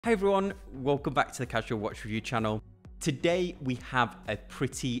Hi everyone, welcome back to the Casual Watch Review channel. Today we have a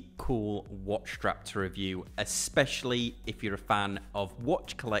pretty cool watch strap to review, especially if you're a fan of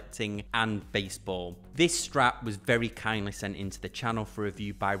watch collecting and baseball. This strap was very kindly sent into the channel for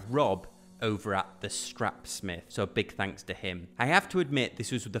review by Rob over at the Strapsmith, so a big thanks to him. I have to admit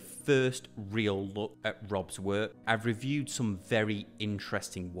this was the first real look at Rob's work. I've reviewed some very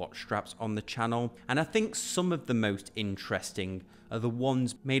interesting watch straps on the channel, and I think some of the most interesting are the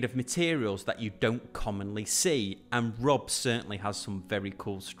ones made of materials that you don't commonly see, and Rob certainly has some very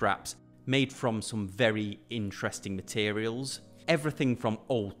cool straps made from some very interesting materials. Everything from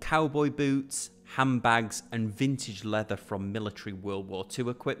old cowboy boots, handbags, and vintage leather from military World War II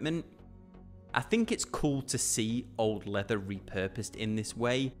equipment. I think it's cool to see old leather repurposed in this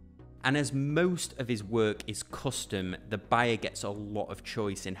way, and as most of his work is custom, the buyer gets a lot of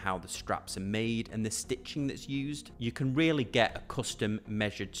choice in how the straps are made and the stitching that's used. You can really get a custom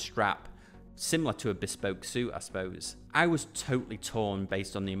measured strap, similar to a bespoke suit, I suppose. I was totally torn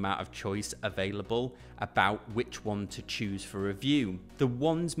based on the amount of choice available about which one to choose for review. The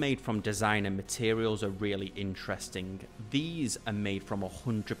ones made from designer materials are really interesting. These are made from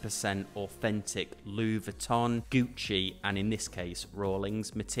 100% authentic Louis Vuitton, Gucci, and in this case,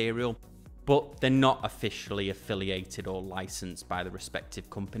 Rolex material, but they're not officially affiliated or licensed by the respective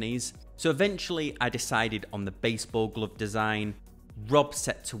companies. So eventually I decided on the baseball glove design. Rob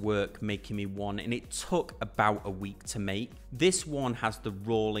set to work making me one, and it took about a week to make. This one has the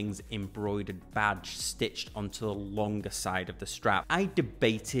Rawlings embroidered badge stitched onto the longer side of the strap. I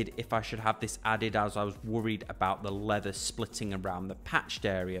debated if I should have this added as I was worried about the leather splitting around the patched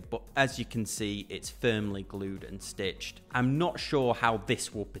area, but as you can see, it's firmly glued and stitched. I'm not sure how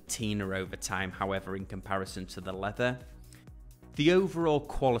this will patina over time, however, in comparison to the leather. The overall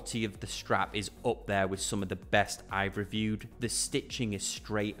quality of the strap is up there with some of the best I've reviewed. The stitching is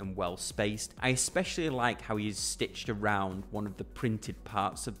straight and well spaced. I especially like how he is stitched around one of the printed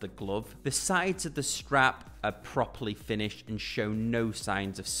parts of the glove. The sides of the strap are properly finished and show no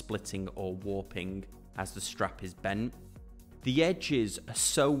signs of splitting or warping as the strap is bent. The edges are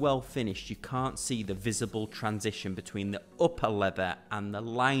so well finished you can't see the visible transition between the upper leather and the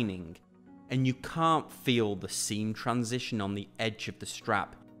lining. And you can't feel the seam transition on the edge of the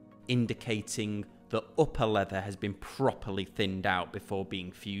strap, indicating the upper leather has been properly thinned out before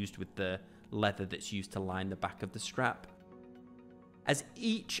being fused with the leather that's used to line the back of the strap. As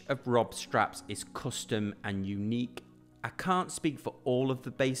each of Rob's straps is custom and unique, I can't speak for all of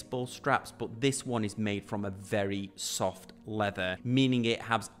the baseball straps, but this one is made from a very soft leather, meaning it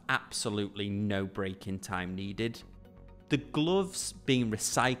has absolutely no break-in time needed. The gloves being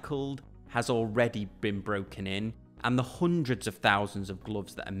recycled has already been broken in, and the hundreds of thousands of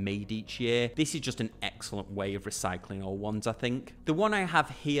gloves that are made each year, this is just an excellent way of recycling old ones, I think. The one I have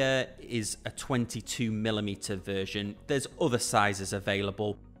here is a 22mm version. There's other sizes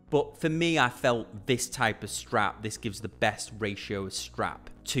available, but for me, I felt this type of strap, this gives the best ratio of strap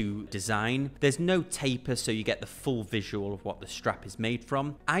to design. There's no taper, so you get the full visual of what the strap is made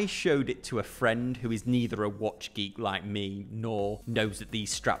from. I showed it to a friend who is neither a watch geek like me nor knows that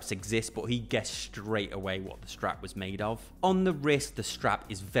these straps exist, but he guessed straight away what the strap was made of. On the wrist, the strap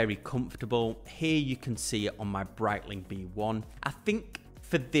is very comfortable. Here you can see it on my Breitling B1. I think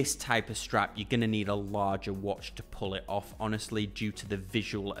for this type of strap, you're going to need a larger watch to pull it off, honestly, due to the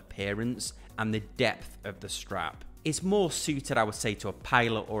visual appearance and the depth of the strap. It's more suited, I would say, to a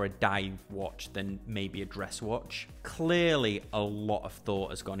pilot or a dive watch than maybe a dress watch. Clearly, a lot of thought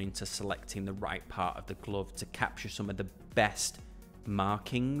has gone into selecting the right part of the glove to capture some of the best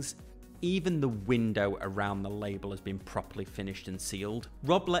markings. Even the window around the label has been properly finished and sealed.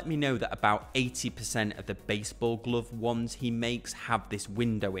 Rob let me know that about 80% of the baseball glove ones he makes have this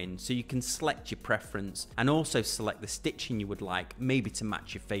window in, so you can select your preference and also select the stitching you would like, maybe to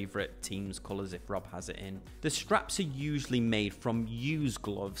match your favorite team's colors if Rob has it in. The straps are usually made from used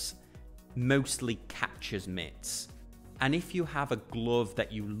gloves, mostly catcher's mitts. And if you have a glove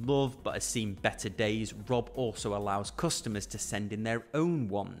that you love but has seen better days, Rob also allows customers to send in their own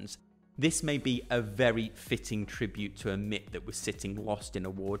ones. This may be a very fitting tribute to a mitt that was sitting lost in a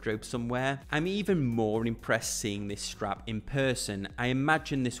wardrobe somewhere. I'm even more impressed seeing this strap in person. I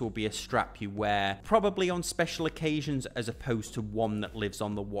imagine this will be a strap you wear probably on special occasions as opposed to one that lives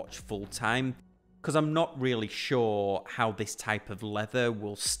on the watch full time, because I'm not really sure how this type of leather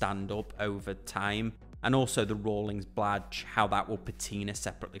will stand up over time, and also the Rawlings badge, how that will patina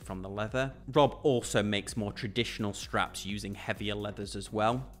separately from the leather. Rob also makes more traditional straps using heavier leathers as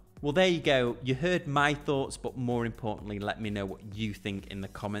well. Well, there you go. You heard my thoughts, but more importantly, let me know what you think in the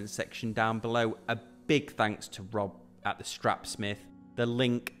comments section down below. A big thanks to Rob at the Strapsmith. The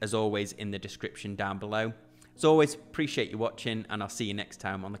link, as always, in the description down below. As always, appreciate you watching, and I'll see you next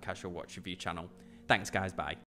time on the Casual Watch Review channel. Thanks, guys. Bye.